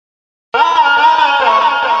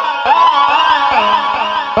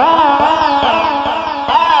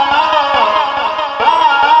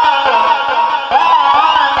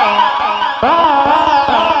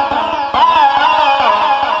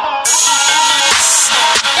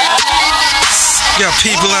Got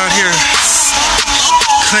people out here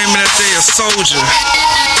claiming that they a soldier.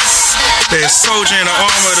 They a soldier in the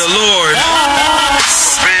armor of the Lord.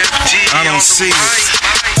 I don't see it.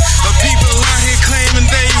 But people out here claiming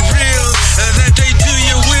they real, that they do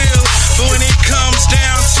your will. But when it comes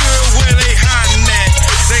down to it, where they hiding at?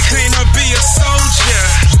 They claim to be a soldier.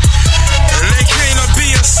 They claim to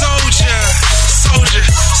be a soldier. Soldier,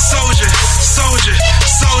 soldier, soldier,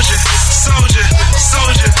 soldier, soldier,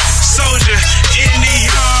 soldier, soldier in the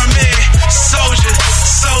army. Soldier,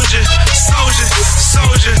 soldier, soldier,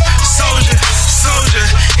 soldier, soldier, soldier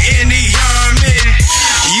in the army.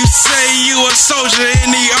 You say you a soldier in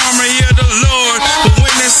the army of the Lord, but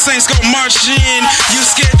when the saints go marching in, you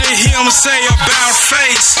scared to hear them say about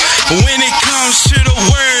face. When it comes to the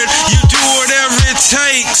word, you do whatever it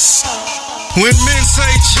takes. When men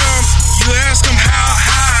say jump, you ask them how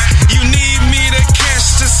high. You need me to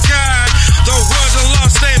catch the sky. The words have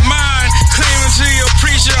lost their mind, claiming to your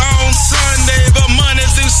preacher on Sunday, but Monday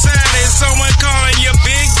through Saturday, someone calling you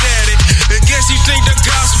Big Daddy. I guess you think the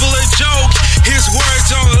gospel a joke, his words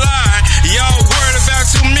don't lie. Y'all worried about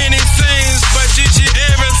too many things, but did you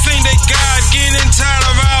ever think that God getting tired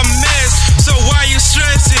of our mess? So why you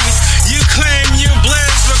stressing? You claim you're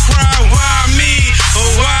blessed, but cry, why me? Or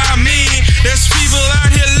why me? There's people out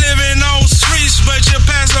here living on streets, but you're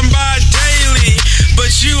passing by daily.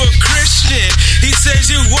 But you a Christian. He says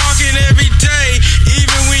you're walking every day,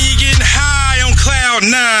 even when you're getting high on cloud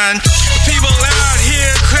 9. People out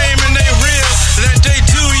here claiming they real, that they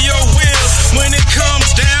do your will. When it comes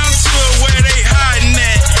down to it, where they hiding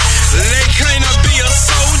at? They claim to be a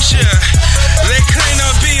soldier. They claim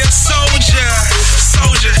to be a soldier.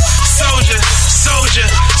 Soldier, soldier, soldier,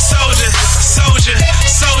 soldier, soldier,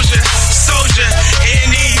 soldier, soldier in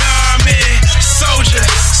the army. Soldier,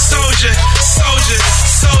 soldier, soldier,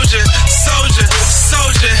 soldier, soldier,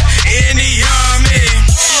 soldier in the army.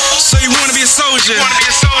 So you wanna be a soldier?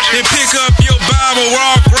 Then pick up your Bible,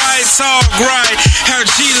 walk right, talk right, have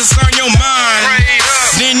Jesus on your mind.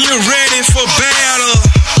 Then you're ready for battle.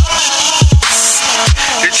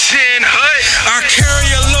 I carry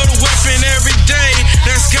a loaded weapon every day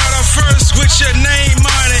that's got a verse with your name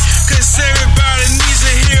on it, cause everybody needs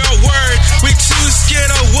to hear a word. We too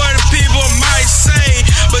scared of what people might say,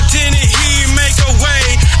 but then he make a way.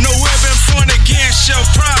 No weapon formed against shall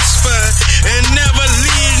prosper, and never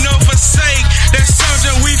leave nor forsake. That's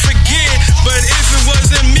something we forget, but if it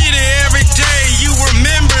wasn't me there every day, you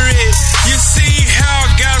remember it. You see how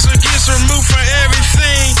guys gets removed from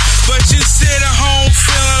everything, but you sit at home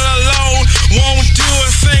feeling alone, won't do a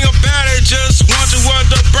thing about it, just want the world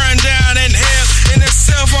to burn down in hell in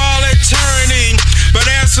itself all eternity. But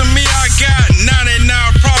as for me, I got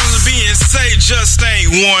 99 problems being saved, just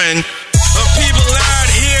ain't one. People out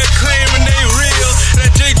here claiming they real,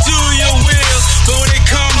 that they do your will, but when it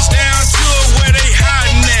comes down to it, where they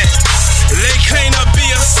hiding at? They claim to be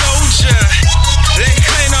a soldier. They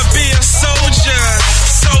claim to be a soldier.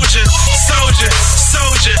 Soldier, soldier,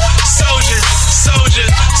 soldier, soldier, soldier,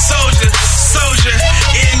 soldier, soldier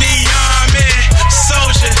in the army.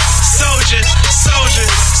 Soldier, soldier, soldier,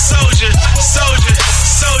 soldier, soldier,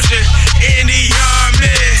 soldier in the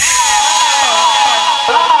army.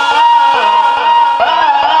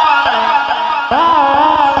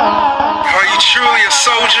 Are you truly a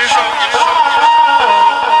soldier?